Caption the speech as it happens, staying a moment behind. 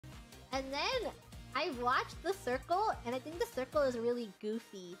And then I've watched The Circle, and I think The Circle is really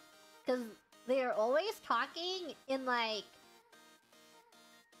goofy. Because they are always talking in like...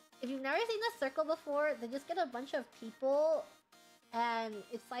 If you've never seen The Circle before, they just get a bunch of people and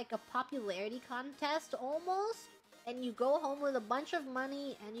it's like a popularity contest almost. And you go home with a bunch of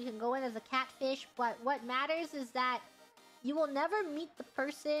money and you can go in as a catfish. But what matters is that you will never meet the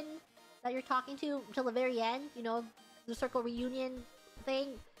person that you're talking to until the very end. You know, the circle reunion thing.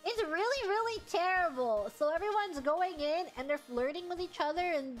 It's really, really terrible. So everyone's going in and they're flirting with each other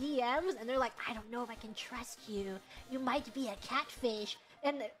in DMs. And they're like, I don't know if I can trust you. You might be a catfish.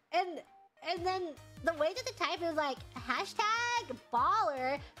 And then the way that they type is like hashtag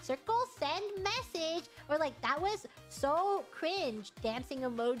baller circle send message, or like that was so cringe dancing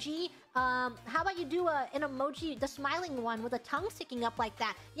emoji. How about you do an emoji, the smiling one with a tongue sticking up like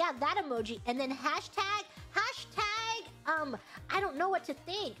that? Yeah, that emoji. And then hashtag I don't know what to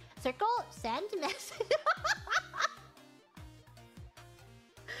think. Circle send message.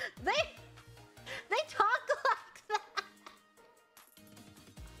 They talk like that.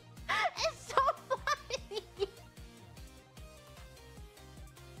 It's so funny.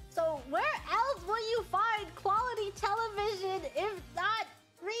 So where else will you find quality television if not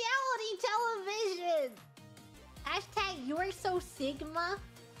reality television? Hashtag you're so Sigma.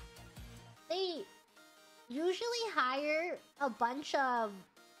 They usually hire a bunch of...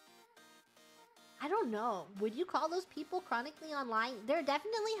 I don't know. Would you call those people chronically online? They're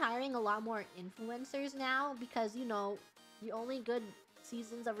definitely hiring a lot more influencers now because, you know, the only good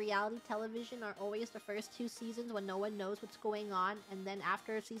seasons of reality television are always the first 2 seasons when no one knows what's going on, and then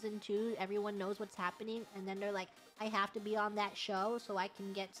after season 2 everyone knows what's happening, and then they're like, I have to be on that show so I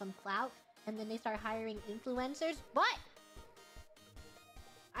can get some clout, and then they start hiring influencers. But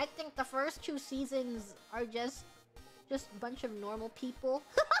I think the first 2 seasons are just a bunch of normal people.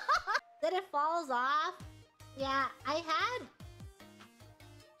 Then it falls off. Yeah, I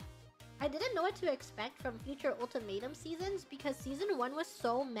didn't know what to expect from future Ultimatum seasons because season 1 was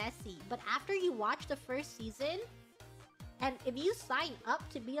so messy. But after you watch the first season, and if you sign up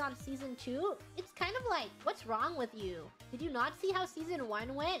to be on season 2, it's kind of like, what's wrong with you? Did you not see how season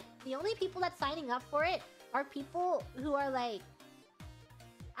 1 went? The only people that's signing up for it are people who are like,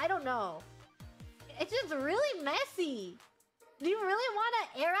 I don't know. It's just really messy. Do you really want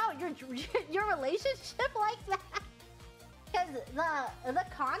to air out your relationship like that? Because the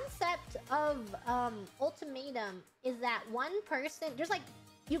concept of Ultimatum is that one person... There's like...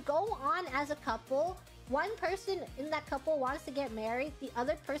 You go on as a couple. One person in that couple wants to get married. The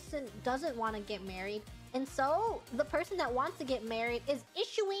other person doesn't want to get married. And so, the person that wants to get married is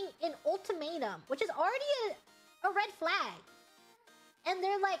issuing an ultimatum, which is already a red flag. And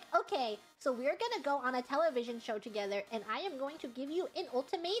they're like, okay, so we're gonna go on a television show together, and I am going to give you an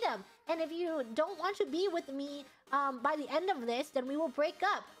ultimatum. And if you don't want to be with me by the end of this, then we will break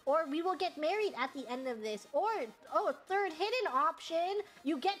up. Or we will get married at the end of this. Or, oh, third hidden option,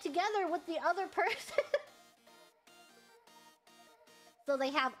 you get together with the other person. So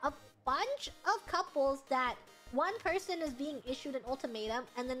they have a bunch of couples that one person is being issued an ultimatum,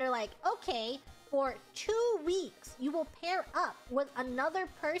 and then they're like, okay, for 2 weeks, you will pair up with another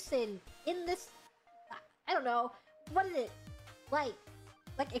person in this, I don't know, what is it? Like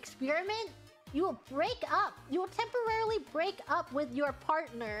experiment? You will break up. You will temporarily break up with your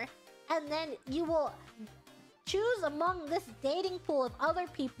partner, and then you will choose among this dating pool of other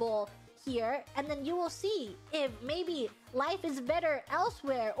people here, and then you will see if maybe life is better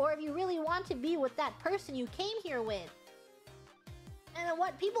elsewhere, or if you really want to be with that person you came here with. And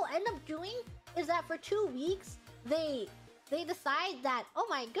what people end up doing is that for 2 weeks, they decide that, oh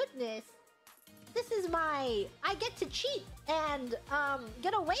my goodness, this is my I get to cheat and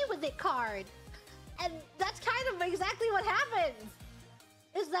get away with it card. And that's kind of exactly what happens.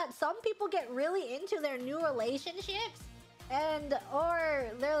 Is that some people get really into their new relationships, and or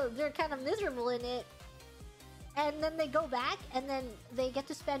they're kind of miserable in it, and then they go back and then they get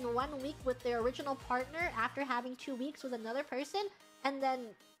to spend 1 week with their original partner after having 2 weeks with another person, and then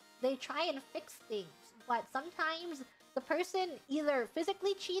they try and fix things. But sometimes the person either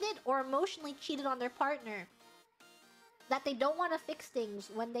physically cheated or emotionally cheated on their partner, that they don't want to fix things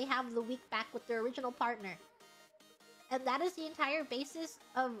when they have the week back with their original partner. And that is the entire basis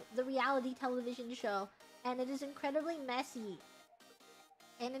of the reality television show. And it is incredibly messy.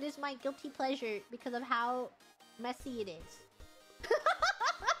 And it is my guilty pleasure because of how messy it is.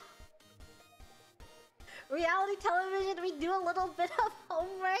 Reality television, we do a little bit of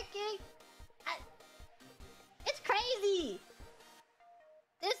homeworking. It's crazy.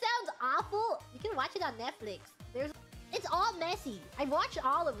 This sounds awful. You can watch it on Netflix. It's all messy. I watched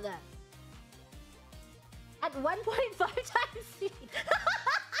all of them. at 1.5 times speed.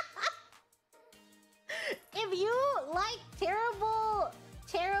 If you like terrible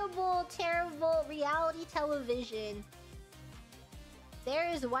reality television, there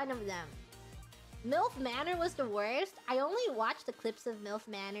is one of them. MILF Manor was the worst. I only watched the clips of MILF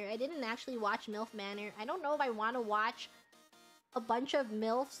Manor. I didn't actually watch MILF Manor. I don't know if I want to watch a bunch of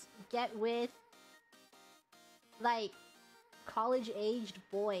MILFs get with, like, college-aged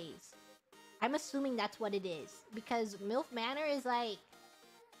boys. I'm assuming that's what it is. Because MILF Manor is like,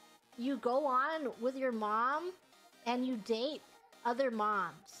 you go on with your mom and you date other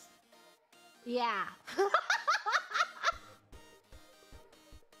moms. Yeah.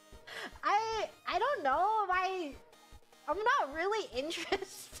 I don't know if I'm not really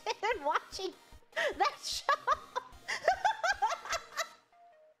interested in watching that show.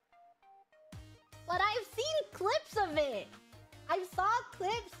 But I've seen clips of it. I saw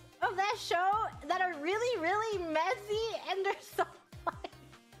clips of that show that are really messy and they're so funny.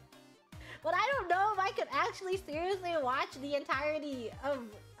 But I don't know if I could actually seriously watch the entirety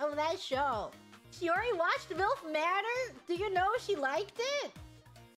of that show. She already watched MILF Manor? Do you know she liked it?